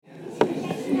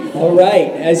All right,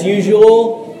 as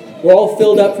usual, we're all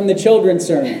filled up from the children's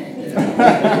sermon.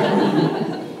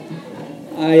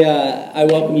 I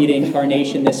welcome you to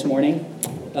Incarnation this morning.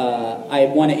 I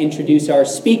want to introduce our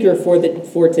speaker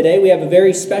for today. We have a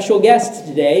very special guest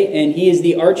today, and he is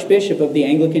the Archbishop of the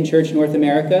Anglican Church North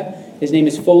America. His name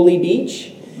is Foley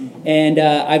Beach, and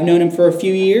I've known him for a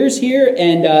few years here.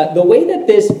 And the way that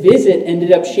this visit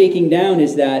ended up shaking down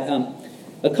is that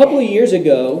a couple of years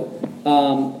ago,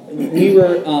 we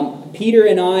were Peter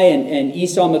and I and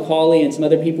Esau McCauley and some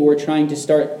other people were trying to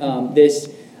start this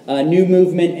new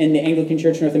movement in the Anglican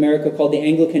Church North America called the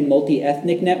Anglican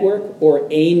Multi-Ethnic Network, or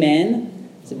AMEN.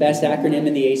 It's the best acronym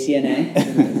in the ACNA.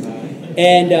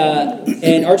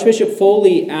 And Archbishop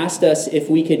Foley asked us if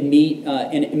we could meet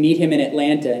him in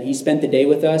Atlanta, and he spent the day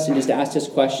with us and just asked us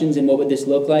questions and what would this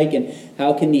look like and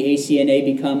how can the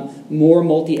ACNA become more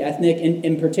multi-ethnic,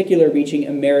 in particular reaching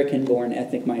American-born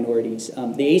ethnic minorities.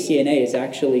 The ACNA has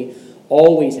actually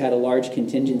always had a large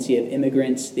contingency of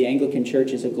immigrants. The Anglican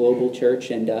Church is a global church,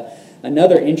 and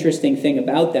another interesting thing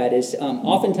about that is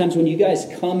oftentimes when you guys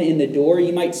come in the door,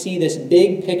 you might see this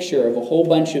big picture of a whole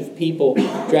bunch of people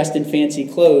dressed in fancy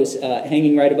clothes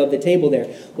hanging right above the table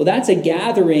there. Well, that's a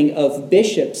gathering of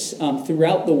bishops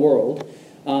throughout the world.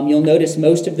 You'll notice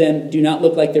most of them do not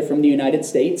look like they're from the United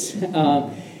States.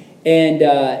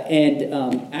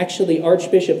 Actually,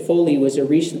 Archbishop Foley was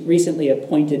recently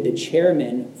appointed the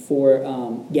chairman for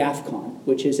GAFCON,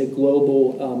 which is a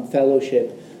global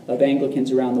fellowship of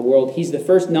Anglicans around the world. He's the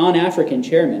first non-African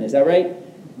chairman. Is that right?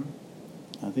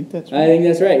 I think that's right. I think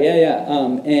that's right. Yeah.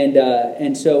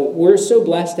 And so we're so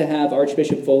blessed to have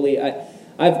Archbishop Foley.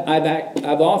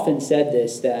 I've often said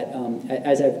this, that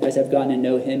as I've gotten to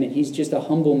know him, and he's just a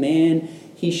humble man.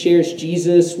 He shares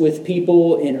Jesus with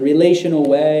people in a relational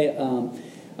way.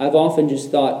 I've often just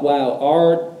thought,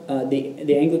 wow,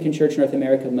 the Anglican Church North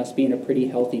America must be in a pretty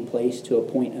healthy place to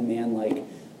appoint a man like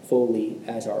Foley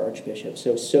as our Archbishop.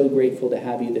 So grateful to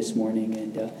have you this morning,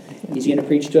 and he's going to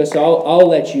preach to us. I'll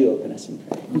let you open us in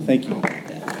prayer. Thank you.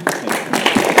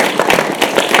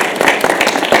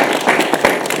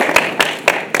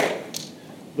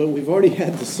 But we've already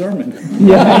had the sermon.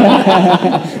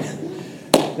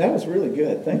 That was really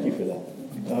good. Thank you for that.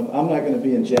 I'm not going to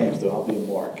be in James, though. I'll be in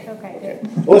Mark. Okay.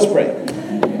 Well, let's pray.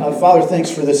 Father,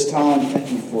 thanks for this time.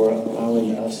 Thank you for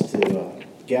allowing us to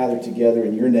gather together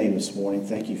in your name this morning.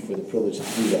 Thank you for the privilege to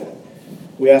do that.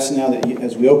 We ask now that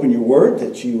as we open your word,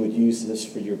 that you would use this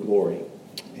for your glory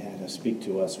and speak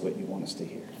to us what you want us to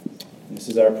hear. And this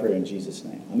is our prayer in Jesus'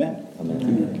 name. Amen.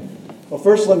 Amen. Well,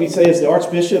 first let me say, as the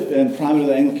Archbishop and Primate of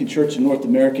the Anglican Church in North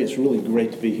America, it's really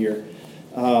great to be here.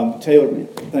 Taylor,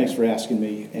 thanks for asking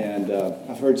me, and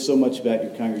I've heard so much about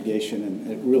your congregation, and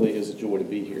it really is a joy to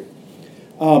be here.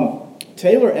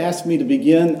 Taylor asked me to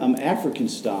begin African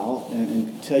style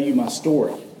and tell you my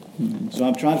story. So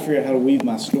I'm trying to figure out how to weave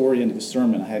my story into the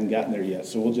sermon. I hadn't gotten there yet,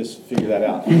 so we'll just figure that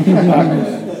out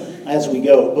as we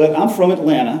go. But I'm from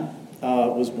Atlanta,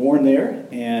 was born there,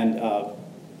 and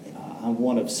I'm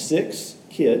one of 6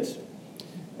 kids.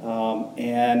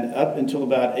 And up until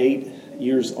about 8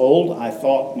 years old, I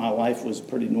thought my life was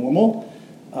pretty normal.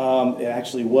 It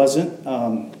actually wasn't.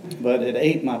 But at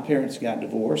 8, my parents got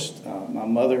divorced. My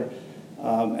mother,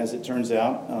 as it turns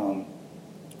out,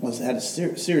 had a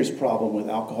serious problem with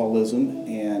alcoholism,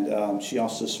 and she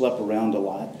also slept around a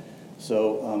lot.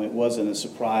 So it wasn't a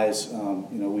surprise.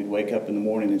 We'd wake up in the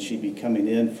morning and she'd be coming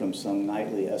in from some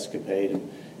nightly escapade.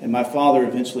 And my father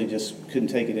eventually just couldn't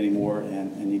take it anymore,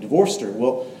 and he divorced her.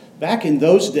 Well, back in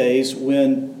those days,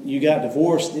 when you got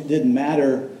divorced, it didn't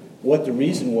matter what the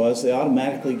reason was. They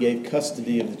automatically gave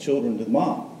custody of the children to the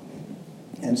mom.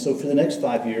 And so for the next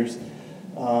 5 years,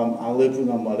 I lived with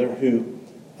my mother, who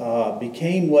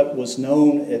became what was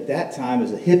known at that time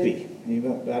as a hippie.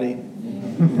 Anybody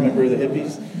remember the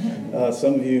hippies?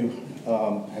 Some of you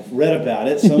have read about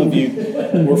it. Some of you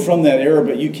were from that era,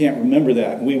 but you can't remember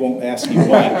that, and we won't ask you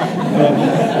why.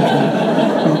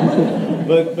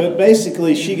 But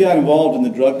basically, she got involved in the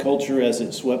drug culture as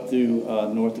it swept through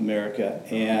North America,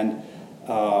 and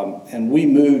we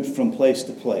moved from place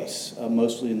to place,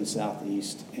 mostly in the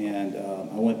Southeast. And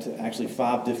I went to actually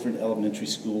 5 different elementary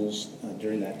schools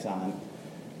during that time,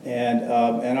 and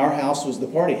our house was the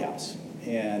party house,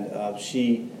 and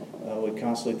she would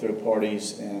constantly throw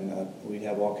parties, and we'd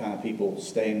have all kind of people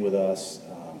staying with us.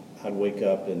 I'd wake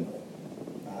up and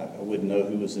I wouldn't know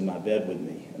who was in my bed with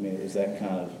me. I mean, it was that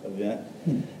kind of event.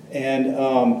 And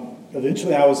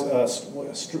eventually I was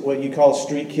what you call a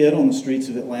street kid on the streets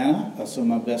of Atlanta. Some of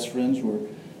my best friends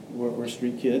were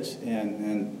street kids,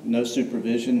 and no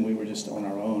supervision. We were just on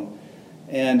our own.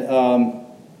 And on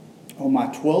my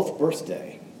 12th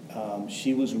birthday,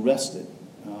 she was arrested.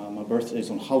 My birthday is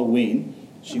on Halloween.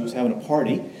 She was having a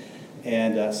party,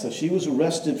 and so she was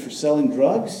arrested for selling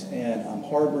drugs and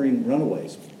harboring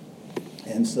runaways.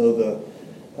 And so the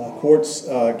courts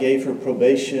gave her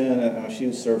probation. She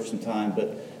was served some time,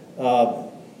 but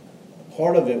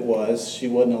part of it was she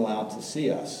wasn't allowed to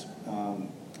see us.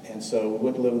 And so we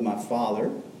went to live with my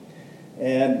father.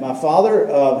 And my father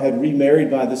had remarried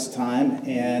by this time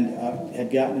and had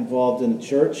gotten involved in the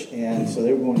church. And so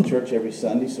they were going to church every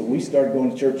Sunday. So we started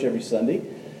going to church every Sunday.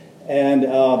 And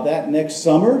that next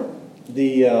summer,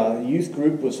 the youth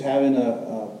group was having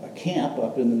a camp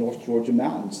up in the North Georgia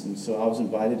mountains. And so I was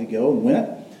invited to go and went.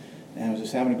 And I was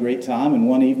just having a great time. And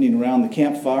one evening around the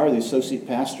campfire, the associate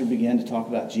pastor began to talk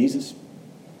about Jesus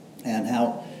and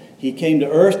how he came to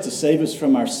earth to save us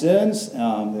from our sins,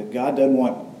 that God doesn't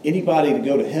want anybody to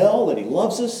go to hell, that he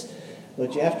loves us,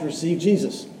 but you have to receive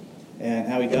Jesus, and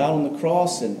how he died on the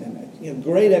cross, and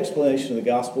great explanation of the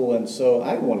gospel. And so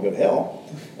I didn't want to go to hell.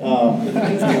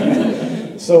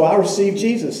 So I received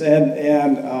Jesus, and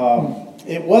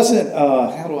it wasn't,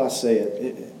 how do I say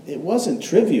it? It wasn't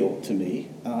trivial to me.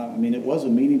 It was a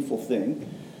meaningful thing,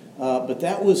 but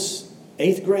that was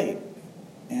 8th grade,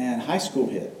 and high school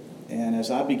hit. And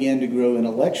as I began to grow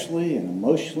intellectually and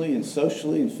emotionally and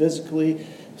socially and physically,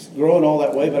 growing all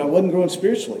that way, but I wasn't growing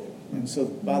spiritually. And so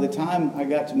by the time I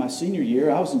got to my senior year,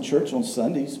 I was in church on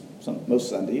Sundays, most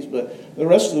Sundays, but the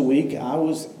rest of the week I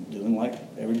was doing like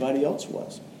everybody else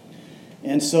was.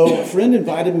 And so a friend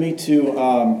invited me to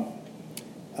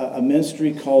a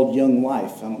ministry called Young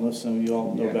Life. I don't know if some of you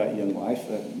all know about Young Life.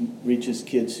 It reaches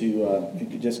kids who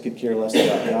just could care less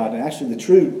about God. And actually, the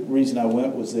true reason I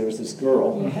went was there was this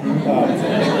girl.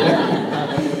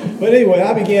 But anyway,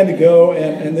 I began to go,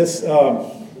 and this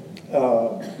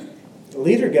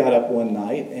leader got up one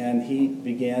night, and he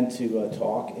began to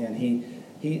talk, and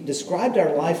he described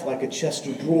our life like a chest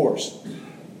of drawers.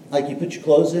 Like you put your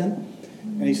clothes in.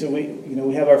 And he said,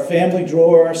 we have our family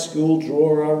drawer, our school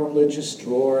drawer, our religious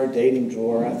drawer, our dating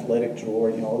drawer, our athletic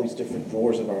drawer, all these different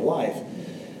drawers of our life.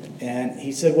 And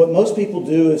he said, what most people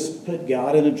do is put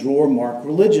God in a drawer marked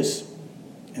religious.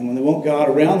 And when they want God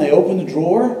around, they open the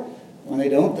drawer. When they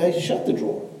don't, they shut the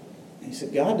drawer. And he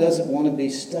said, God doesn't want to be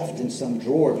stuffed in some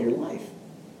drawer of your life.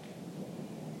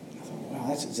 I thought, wow,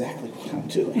 that's exactly what I'm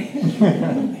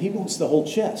doing. He wants the whole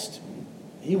chest.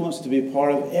 He wants to be a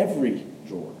part of every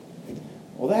drawer.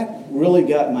 Well, that really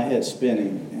got my head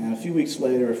spinning. And a few weeks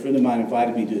later, a friend of mine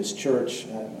invited me to his church.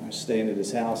 I was staying at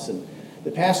his house. And the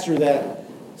pastor that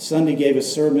Sunday gave a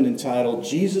sermon entitled,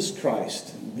 Jesus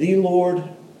Christ, the Lord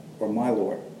or my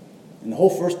Lord. And the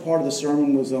whole first part of the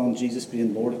sermon was on Jesus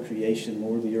being Lord of creation,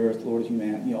 Lord of the earth, Lord of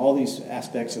humanity, all these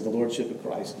aspects of the Lordship of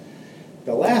Christ.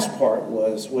 The last part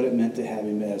was what it meant to have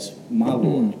him as my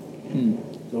Lord,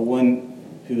 the one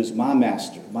who is my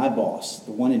master, my boss,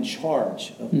 the one in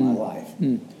charge of my life.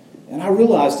 And I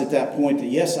realized at that point that,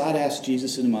 yes, I'd asked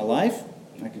Jesus into my life.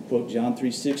 I could quote John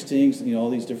 3:16, all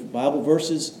these different Bible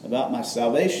verses about my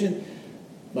salvation,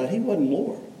 but he wasn't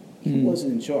Lord. He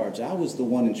wasn't in charge. I was the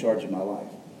one in charge of my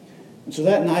life. And so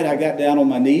that night I got down on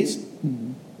my knees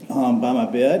by my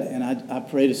bed, and I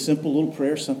prayed a simple little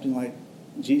prayer, something like,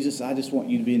 Jesus, I just want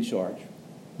you to be in charge.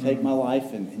 Take my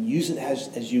life and use it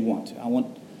as you want to. I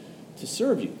want to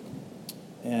serve you,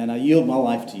 and I yield my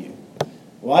life to you.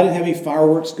 Well, I didn't have any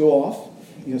fireworks go off.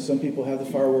 Some people have the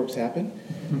fireworks happen.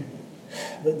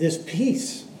 But this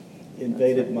peace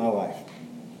invaded my life.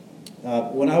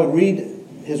 When I would read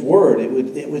his word,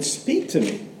 it would speak to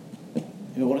me,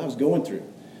 what I was going through.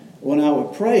 When I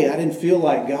would pray, I didn't feel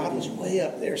like God was way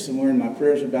up there somewhere and my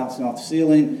prayers were bouncing off the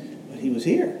ceiling, but he was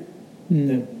here.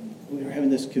 That we were having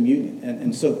this communion.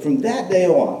 And so from that day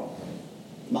on,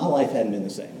 my life hadn't been the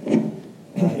same.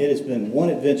 It has been one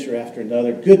adventure after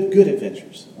another, good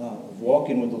adventures, of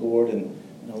walking with the Lord and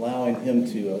allowing him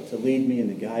to lead me and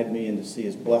to guide me and to see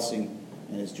his blessing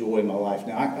and his joy in my life.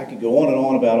 Now, I could go on and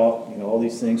on about all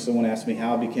these things. Someone asked me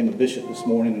how I became a bishop this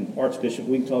morning, and archbishop.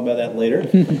 We can talk about that later.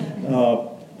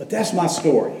 But that's my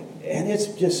story. And it's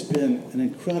just been an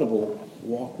incredible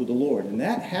walk with the Lord. And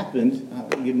that happened, I'll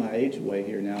give my age away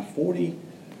here now,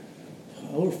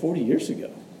 over 40 years ago.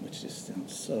 Which just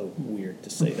sounds so weird to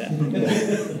say that.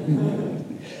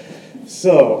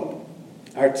 So,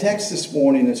 our text this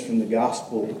morning is from the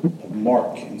Gospel of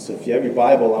Mark. And so if you have your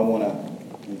Bible, I want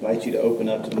to invite you to open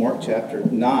up to Mark chapter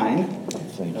 9,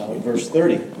 verse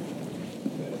 30.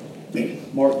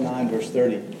 Mark 9, verse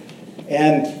 30.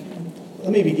 And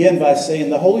let me begin by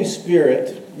saying the Holy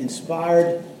Spirit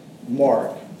inspired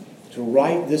Mark to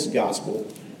write this Gospel,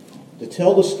 to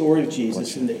tell the story of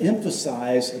Jesus and to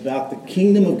emphasize about the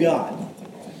kingdom of God.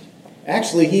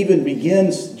 Actually, he even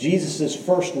begins Jesus'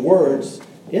 first words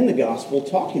in the gospel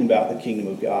talking about the kingdom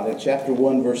of God. In chapter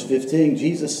 1, verse 15,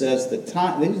 Jesus says, these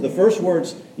are the first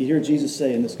words you hear Jesus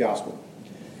say in this gospel.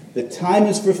 The time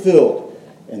is fulfilled,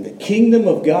 and the kingdom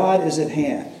of God is at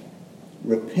hand.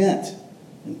 Repent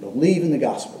and believe in the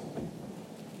gospel.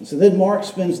 And so then Mark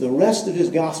spends the rest of his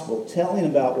gospel telling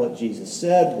about what Jesus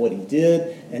said, what he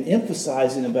did, and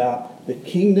emphasizing about the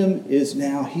kingdom is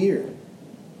now here.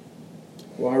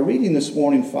 Well, our reading this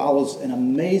morning follows an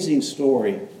amazing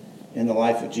story in the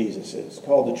life of Jesus. It's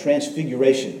called the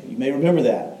Transfiguration. You may remember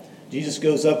that. Jesus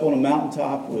goes up on a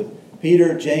mountaintop with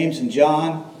Peter, James, and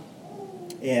John,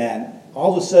 and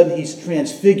all of a sudden he's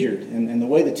transfigured. And the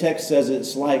way the text says it,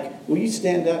 it's like, will you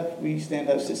stand up? Will you stand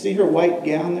up? See her white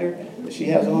gown there that she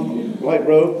has on, white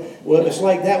robe? Well, it's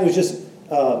like that was just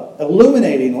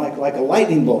illuminating like a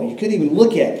lightning bolt. You couldn't even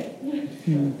look at it.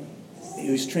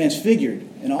 He was transfigured.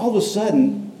 And all of a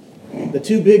sudden, the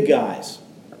two big guys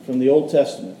from the Old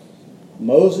Testament,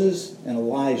 Moses and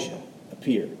Elijah,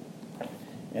 appear.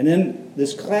 And then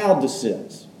this cloud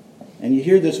descends. And you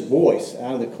hear this voice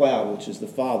out of the cloud, which is the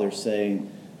Father, saying,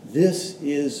 "This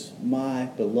is my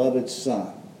beloved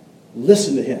Son.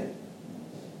 Listen to him."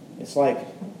 It's like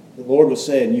the Lord was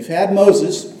saying, you've had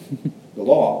Moses, the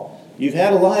law. You've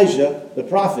had Elijah, the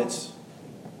prophets.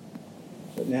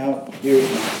 But now here's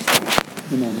my Son.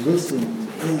 Amen. Listen to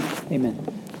him. Amen.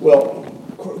 Well,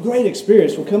 great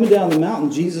experience. We're coming down the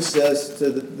mountain. Jesus says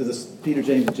to Peter,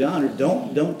 James, and John,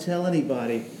 don't tell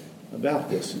anybody about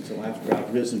this until after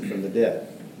I've risen from the dead.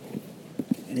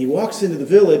 And he walks into the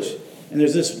village, and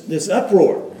there's this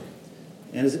uproar.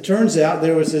 And as it turns out,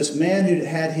 there was this man who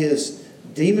had his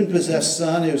demon-possessed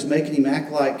son who was making him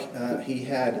act like he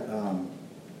had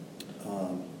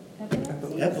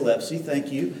epilepsy,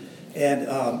 thank you,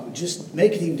 and just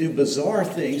making him do bizarre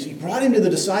things. He brought him to the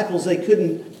disciples. They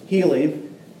couldn't heal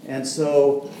him, and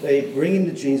so they bring him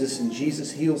to Jesus, and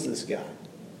Jesus heals this guy.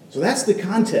 So that's the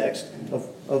context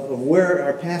of where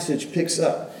our passage picks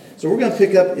up. So we're going to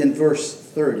pick up in verse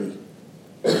 30.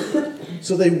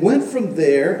 So they went from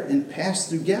there and passed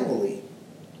through Galilee.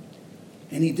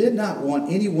 And he did not want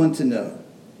anyone to know,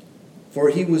 for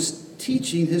he was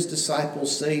teaching his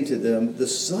disciples, saying to them, "The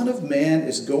Son of Man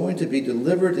is going to be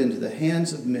delivered into the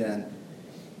hands of men,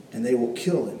 and they will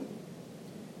kill him.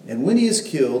 And when he is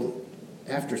killed,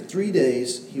 after 3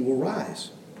 days he will rise."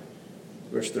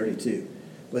 Verse 32.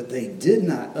 But they did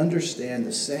not understand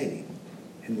the saying,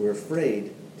 and were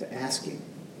afraid to ask him.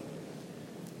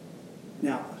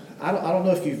 Now, I don't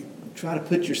know if you try to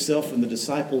put yourself in the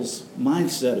disciples'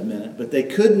 mindset a minute, but they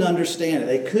couldn't understand it.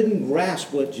 They couldn't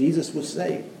grasp what Jesus was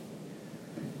saying.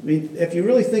 I mean, if you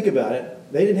really think about it,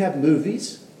 they didn't have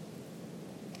movies.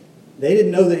 They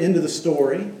didn't know the end of the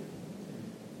story.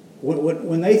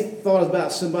 When they thought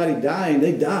about somebody dying,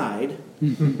 they died.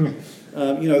 In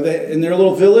their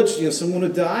little village, someone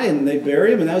would die and they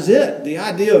bury him, and that was it. The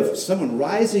idea of someone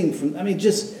rising from, it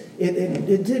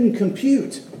didn't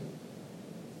compute.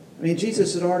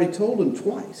 Jesus had already told them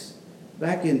twice.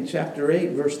 Back in chapter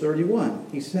 8, verse 31,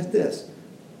 he said this,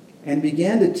 "And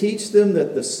began to teach them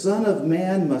that the Son of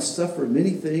Man must suffer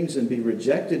many things and be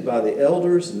rejected by the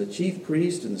elders and the chief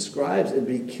priests and the scribes and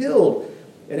be killed,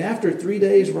 and after 3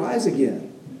 days rise again."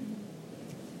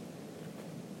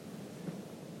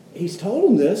 He's told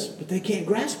them this, but they can't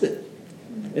grasp it.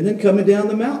 And then coming down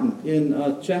the mountain in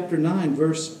chapter 9,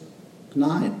 verse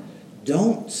 9,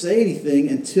 "Don't say anything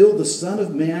until the Son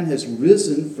of Man has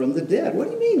risen from the dead." What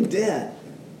do you mean dead?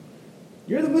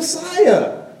 You're the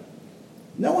Messiah.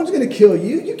 No one's going to kill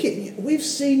you. You can't. We've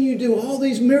seen you do all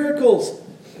these miracles.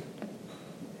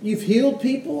 You've healed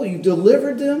people. You've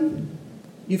delivered them.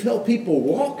 You've helped people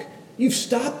walk. You've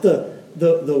stopped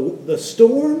the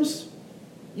storms.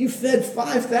 You fed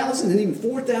 5,000 and even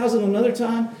 4,000 another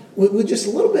time with just a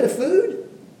little bit of food.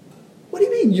 What do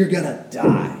you mean you're going to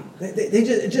die? They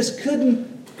just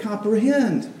couldn't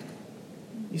comprehend.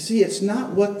 You see, it's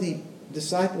not what the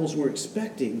disciples were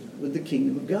expecting with the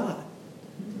kingdom of God.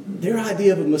 Their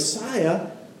idea of a Messiah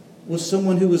was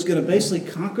someone who was going to basically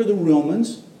conquer the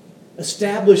Romans,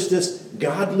 establish this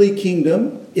godly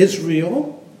kingdom,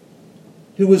 Israel,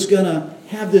 who was going to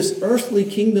have this earthly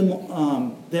kingdom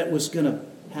that was going to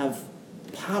have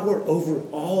power over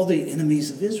all the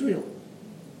enemies of Israel.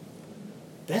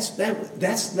 That's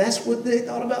what they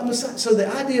thought about Messiah. So the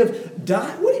idea of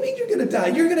die, what do you mean you're going to die?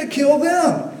 You're going to kill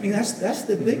them. That's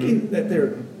the thinking that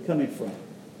they're coming from.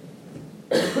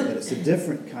 But it's a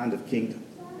different kind of kingdom.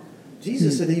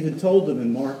 Jesus had even told them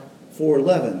in Mark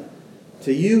 4:11,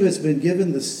 "To you has been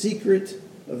given the secret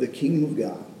of the kingdom of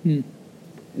God." And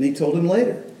he told him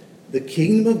later, "The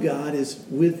kingdom of God is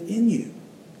within you."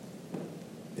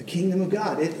 The kingdom of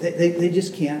God. They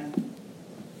just can't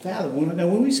fathom. Now,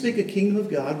 when we speak of kingdom of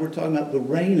God, we're talking about the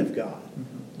reign of God,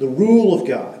 the rule of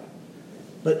God.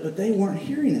 But they weren't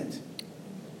hearing it.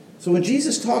 So when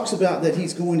Jesus talks about that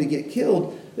he's going to get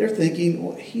killed, they're thinking,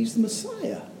 well, he's the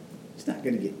Messiah. He's not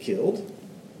going to get killed.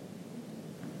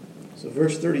 So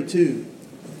verse 32.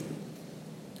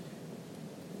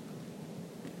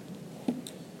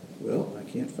 Well, I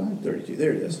can't find 32.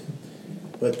 There it is.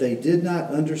 But they did not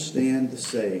understand the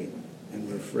saying and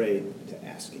were afraid to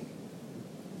ask him.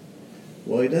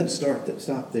 Well, he doesn't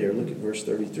stop there. Look at verse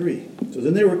 33. So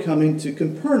then they were coming to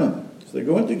Capernaum. So they're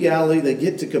going through Galilee. They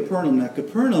get to Capernaum. Now,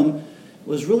 Capernaum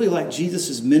was really like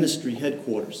Jesus' ministry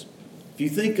headquarters. If you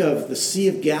think of the Sea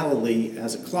of Galilee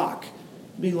as a clock,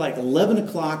 it'd be like 11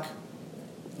 o'clock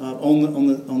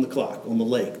on the clock, on the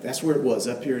lake. That's where it was,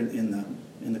 up here in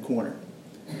the corner.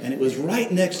 And it was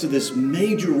right next to this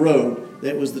major road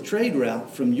that was the trade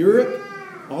route from Europe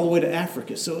all the way to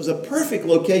Africa. So it was a perfect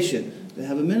location to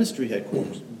have a ministry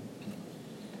headquarters.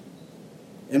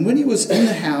 And when he was in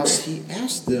the house, he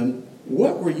asked them,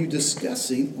 "What were you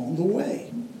discussing on the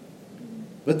way?"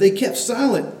 But they kept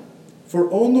silent,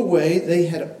 for on the way they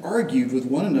had argued with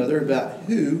one another about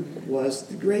who was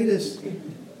the greatest.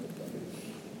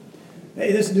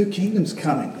 Hey, this new kingdom's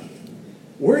coming.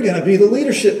 We're going to be the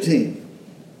leadership team.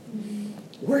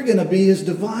 We're going to be his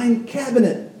divine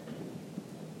cabinet.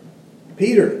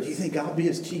 Peter, do you think I'll be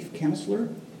his chief counselor?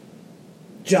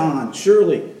 John,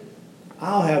 surely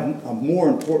I'll have a more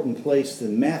important place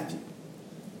than Matthew.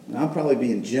 And I'll probably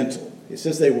be gentle. It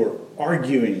says they were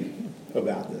arguing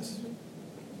about this.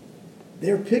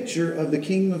 Their picture of the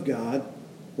kingdom of God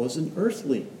was an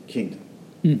earthly kingdom.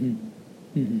 Mm-hmm.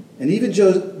 Mm-hmm. And even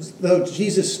though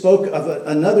Jesus spoke of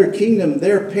another kingdom,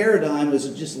 their paradigm was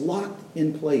just locked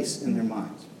in place in their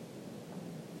minds.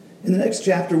 In the next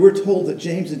chapter, we're told that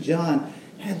James and John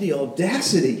had the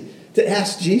audacity to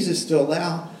ask Jesus to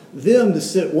allow them to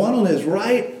sit one on his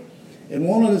right and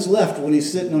one on his left when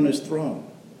he's sitting on his throne.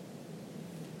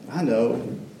 I know,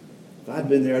 if I'd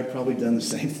been there, I'd probably done the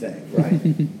same thing,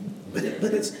 right?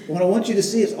 But it's what I want you to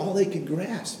see is all they could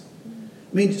grasp.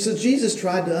 I mean, so Jesus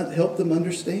tried to help them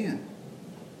understand.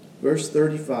 Verse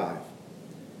 35.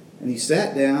 And he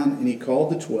sat down and he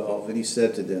called the 12 and he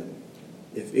said to them,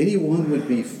 "If anyone would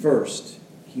be first,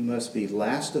 he must be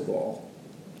last of all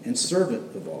and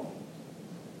servant of all.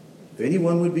 If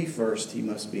anyone would be first, he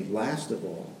must be last of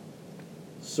all,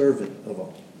 servant of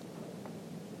all."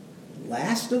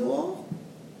 Last of all?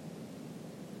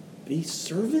 Be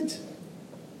servant?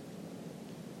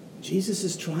 Jesus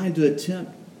is trying to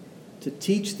attempt to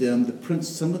teach them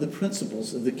some of the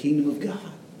principles of the kingdom of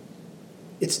God.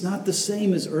 It's not the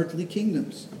same as earthly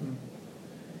kingdoms.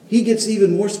 He gets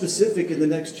even more specific in the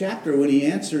next chapter when he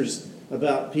answers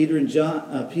about James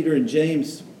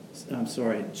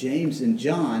and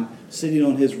John sitting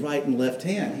on his right and left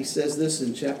hand. He says this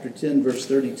in chapter 10, verse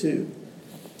 42.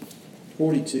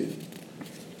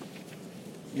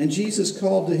 And Jesus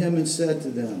called to him and said to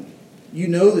them, "You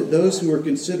know that those who are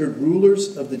considered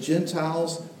rulers of the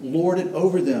Gentiles lord it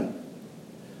over them.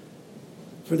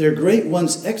 For their great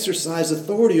ones exercise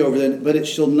authority over them, but it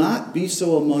shall not be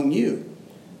so among you.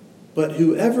 But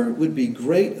whoever would be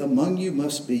great among you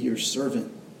must be your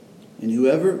servant, and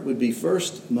whoever would be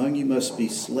first among you must be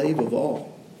slave of all.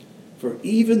 For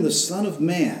even the Son of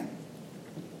Man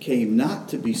came not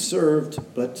to be served,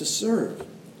 but to serve,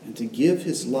 and to give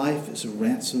his life as a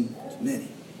ransom to many."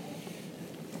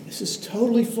 This is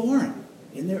totally foreign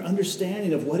in their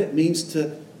understanding of what it means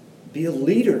to be a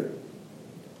leader,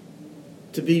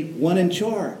 to be one in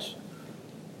charge,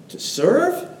 to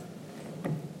serve,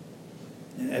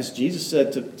 and as Jesus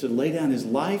said, to lay down his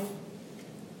life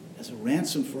as a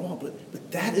ransom for all.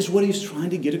 But that is what he's trying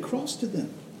to get across to them.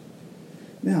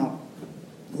 Now,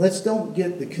 let's don't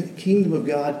get the kingdom of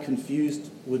God confused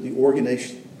with the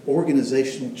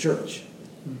organizational church.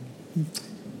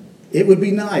 It would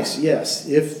be nice, yes,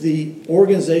 if the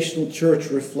organizational church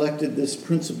reflected this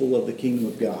principle of the kingdom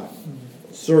of God.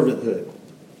 Servanthood,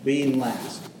 being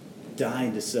last,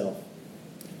 dying to self.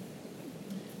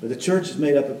 But the church is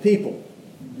made up of people.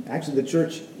 Actually, the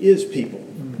church is people.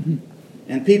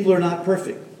 And people are not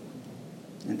perfect.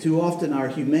 And too often our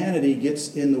humanity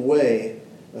gets in the way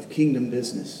of kingdom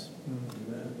business.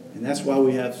 And that's why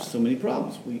we have so many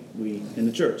problems we in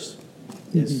the church.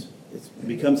 It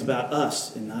becomes about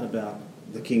us and not about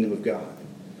the kingdom of God.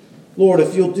 Lord,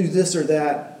 if you'll do this or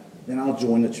that, then I'll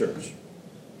join the church.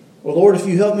 Or Lord, if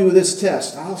you help me with this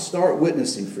test, I'll start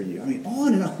witnessing for you. I mean,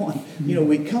 on and on.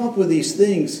 We come up with these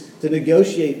things to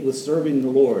negotiate with serving the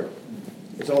Lord.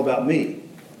 It's all about me.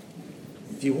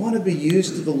 If you want to be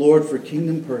used to the Lord for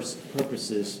kingdom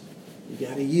purposes, you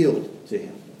got to yield to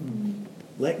Him.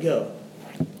 Let go.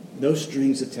 No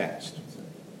strings attached.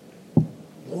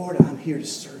 Lord, I'm here to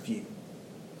serve you.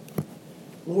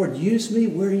 Lord, use me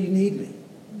where you need me.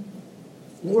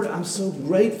 Lord, I'm so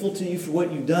grateful to you for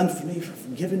what you've done for me, for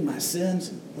forgiving my sins,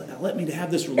 and let me to have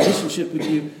this relationship with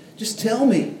you. Just tell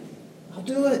me. I'll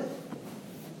do it.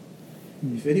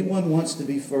 If anyone wants to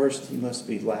be first, he must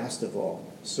be last of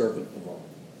all, servant of all.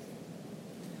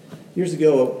 Years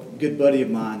ago, a good buddy of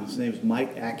mine, his name is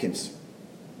Mike Atkins,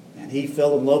 and he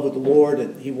fell in love with the Lord,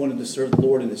 and he wanted to serve the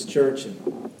Lord in his church,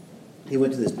 and he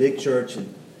went to this big church,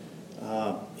 and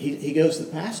he goes to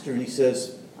the pastor, and he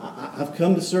says, I've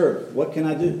come to serve. What can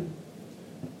I do?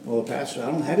 Well, the pastor, I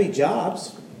don't have any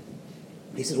jobs.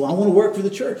 He said, well, I want to work for the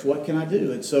church. What can I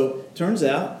do? And so it turns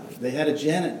out they had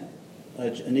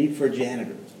a need for a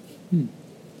janitor.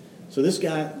 So this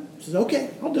guy says,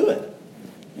 okay, I'll do it.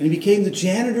 And he became the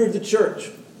janitor of the church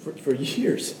for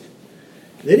years.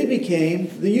 Then he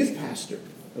became the youth pastor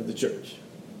of the church.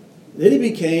 Then he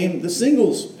became the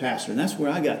singles pastor. And that's where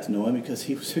I got to know him because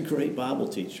he was a great Bible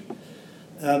teacher.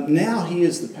 Now he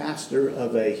is the pastor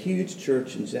of a huge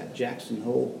church in Jackson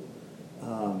Hole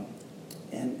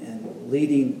and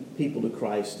leading people to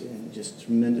Christ in just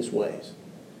tremendous ways.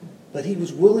 But he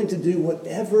was willing to do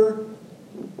whatever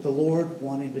the Lord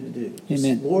wanted him to do.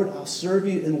 Amen. Lord, I'll serve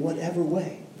you in whatever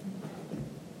way.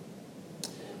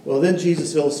 Well, then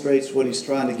Jesus illustrates what he's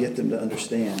trying to get them to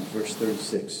understand. Verse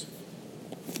 36.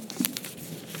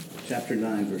 Chapter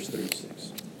 9, verse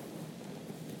 36.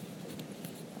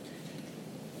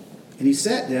 And he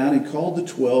sat down and called the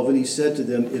 12, and he said to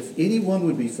them, if anyone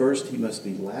would be first, he must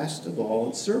be last of all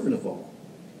and servant of all.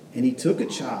 And he took a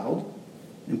child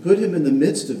and put him in the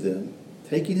midst of them.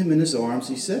 Taking him in his arms,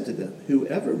 he said to them,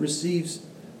 whoever receives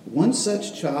one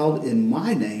such child in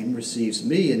my name receives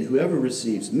me, and whoever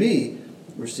receives me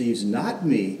receives not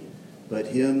me, but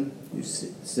him who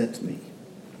sent me.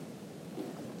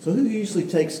 So who usually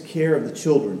takes care of the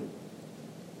children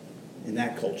in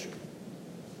that culture?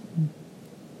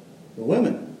 The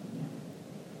women,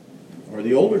 or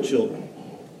the older children,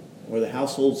 or the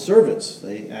household servants.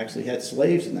 They actually had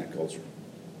slaves in that culture.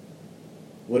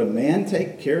 Would a man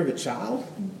take care of a child?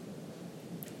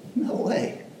 No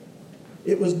way.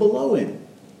 It was below him.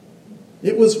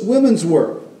 It was women's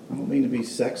work. I don't mean to be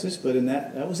sexist, but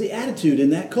that was the attitude in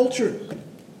that culture.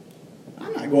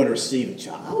 I'm not going to receive a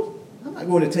child. I'm not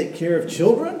going to take care of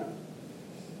children.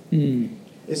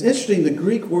 It's interesting, the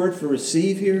Greek word for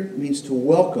receive here means to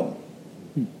welcome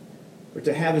or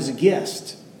to have as a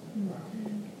guest.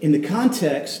 In the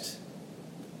context,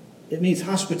 it means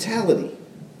hospitality,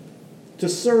 to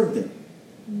serve them.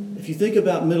 If you think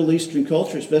about Middle Eastern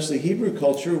culture, especially Hebrew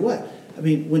culture, what? I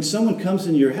mean, when someone comes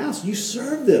into your house, you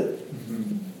serve them.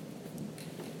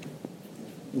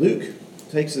 Luke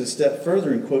takes it a step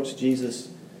further and quotes Jesus.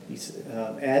 He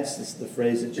adds the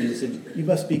phrase that Jesus said, you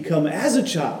must become as a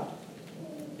child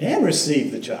and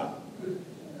receive the child.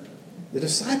 The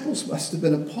disciples must have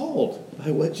been appalled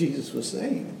by what Jesus was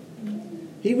saying.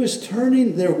 He was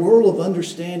turning their world of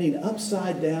understanding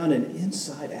upside down and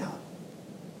inside out.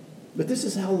 But this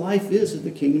is how life is in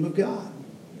the kingdom of God.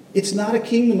 It's not a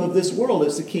kingdom of this world.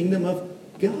 It's the kingdom of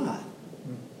God.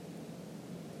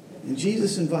 And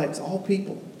Jesus invites all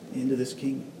people into this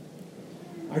kingdom.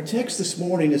 Our text this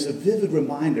morning is a vivid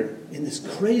reminder in this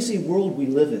crazy world we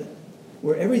live in,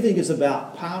 where everything is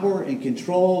about power and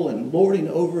control and lording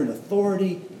over and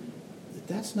authority,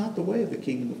 that's not the way of the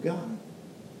kingdom of God.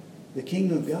 The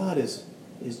kingdom of God is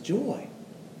joy,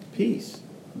 peace,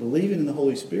 believing in the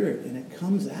Holy Spirit, and it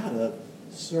comes out of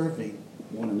serving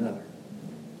one another.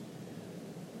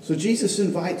 So Jesus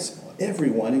invites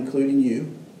everyone, including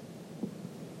you,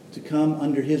 to come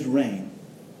under his reign,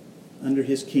 under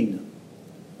his kingdom,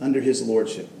 under his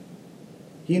lordship.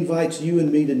 He invites you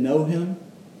and me to know him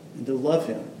and to love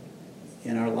him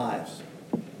in our lives.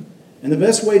 And the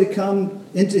best way to come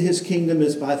into his kingdom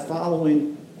is by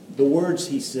following the words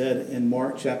he said in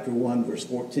Mark chapter 1, verse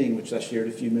 14, which I shared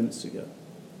a few minutes ago.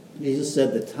 Jesus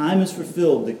said, the time is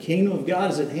fulfilled. The kingdom of God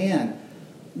is at hand.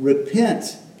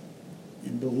 Repent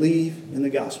and believe in the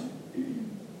gospel.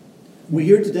 We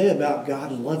hear today about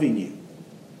God loving you.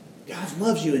 God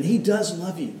loves you, and he does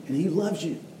love you, and he loves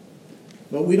you.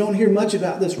 But we don't hear much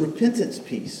about this repentance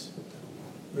piece.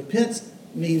 Repent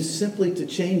means simply to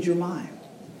change your mind.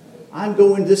 I'm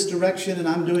going this direction, and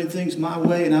I'm doing things my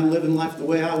way, and I'm living life the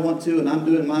way I want to, and I'm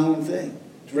doing my own thing.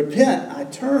 To repent, I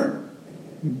turn.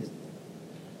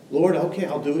 Lord, okay,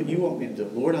 I'll do what you want me to do.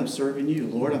 Lord, I'm serving you.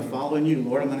 Lord, I'm following you.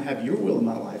 Lord, I'm going to have your will in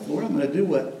my life. Lord, I'm going to do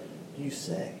what you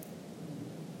say.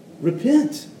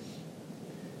 Repent.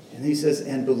 And he says,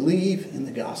 and believe in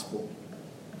the gospel.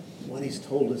 What he's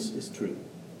told us is true.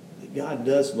 That God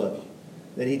does love you.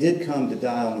 That he did come to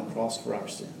die on the cross for our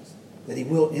sins. That he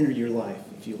will enter your life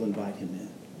if you'll invite him in.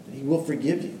 That he will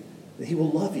forgive you. That he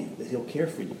will love you. That he'll care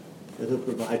for you. That he'll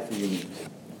provide for your needs.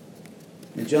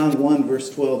 In John 1, verse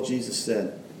 12,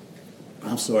 the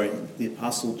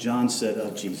Apostle John said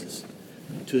of Jesus,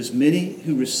 to as many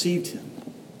who received him,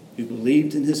 who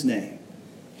believed in his name,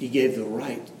 he gave the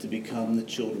right to become the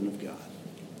children of God.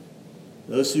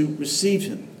 Those who received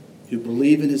him, who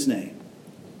believe in his name,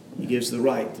 he gives the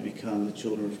right to become the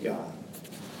children of God.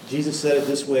 Jesus said it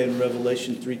this way in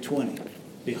Revelation 3:20.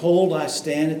 Behold, I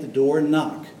stand at the door and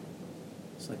knock.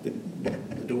 It's like the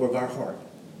door of our heart.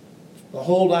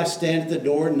 Behold, I stand at the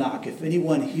door and knock. If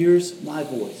anyone hears my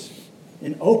voice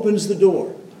and opens the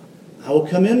door, I will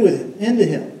come in with him, into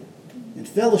him, and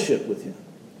fellowship with him,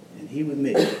 and he with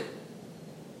me.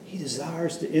 He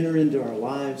desires to enter into our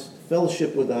lives,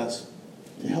 fellowship with us,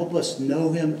 to help us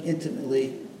know him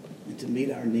intimately, and to meet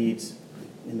our needs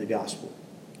in the gospel.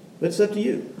 But it's up to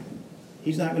you.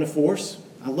 He's not going to force.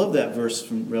 I love that verse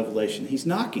from Revelation. He's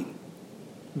knocking.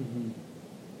 Mm-hmm.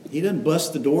 He doesn't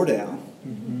bust the door down.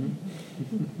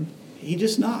 Mm-hmm. He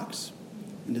just knocks.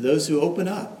 And to those who open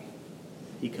up,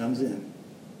 he comes in.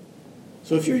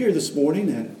 So if you're here this morning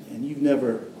and you've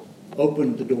never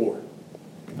opened the door,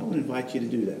 I want to invite you to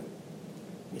do that.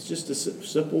 It's just a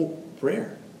simple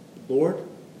prayer. Lord,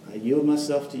 I yield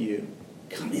myself to you.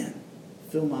 Come in.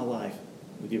 Fill my life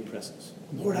with your presence.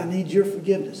 Lord, I need your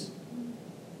forgiveness.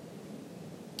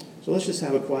 So let's just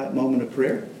have a quiet moment of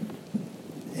prayer.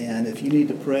 And if you need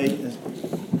to pray,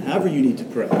 however you need to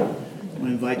pray, I want to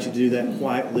invite you to do that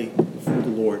quietly before the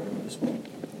Lord this morning.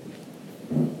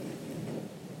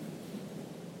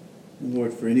 And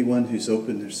Lord, for anyone who's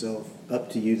opened themselves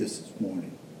up to you this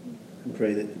morning, I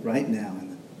pray that right now, in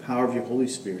the power of your Holy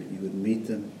Spirit, you would meet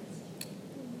them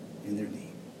in their need.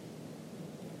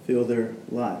 Fill their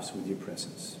lives with your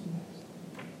presence.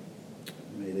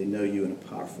 May they know you in a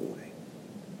powerful way.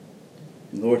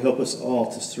 And Lord, help us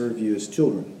all to serve you as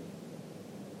children,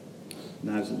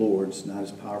 not as lords, not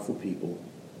as powerful people,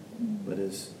 but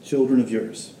as children of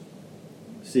yours,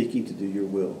 seeking to do your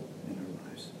will in our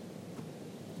lives.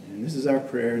 And this is our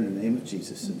prayer in the name of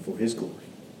Jesus and for his glory.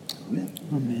 Amen.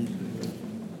 Amen.